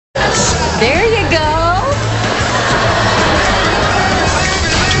There you go.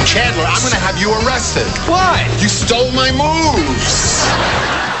 Chandler, I'm gonna have you arrested. Why? You stole my moves.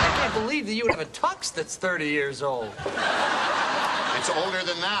 I can't believe that you would have a tux that's 30 years old. It's older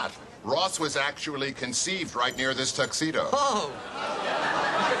than that. Ross was actually conceived right near this tuxedo. Oh.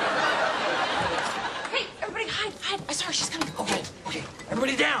 Hey, everybody hide. I saw her. She's coming. Okay.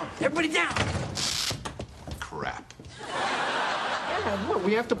 Everybody down. Everybody down. Crap. What,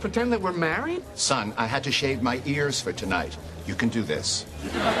 we have to pretend that we're married? Son, I had to shave my ears for tonight. You can do this.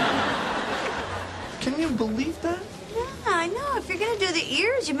 Can you believe that? Yeah, I know. If you're going to do the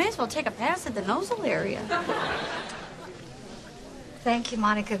ears, you may as well take a pass at the nosal area. Thank you,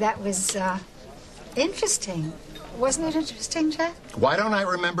 Monica. That was, interesting. Wasn't it interesting, Jack? Why don't I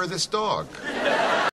remember this dog?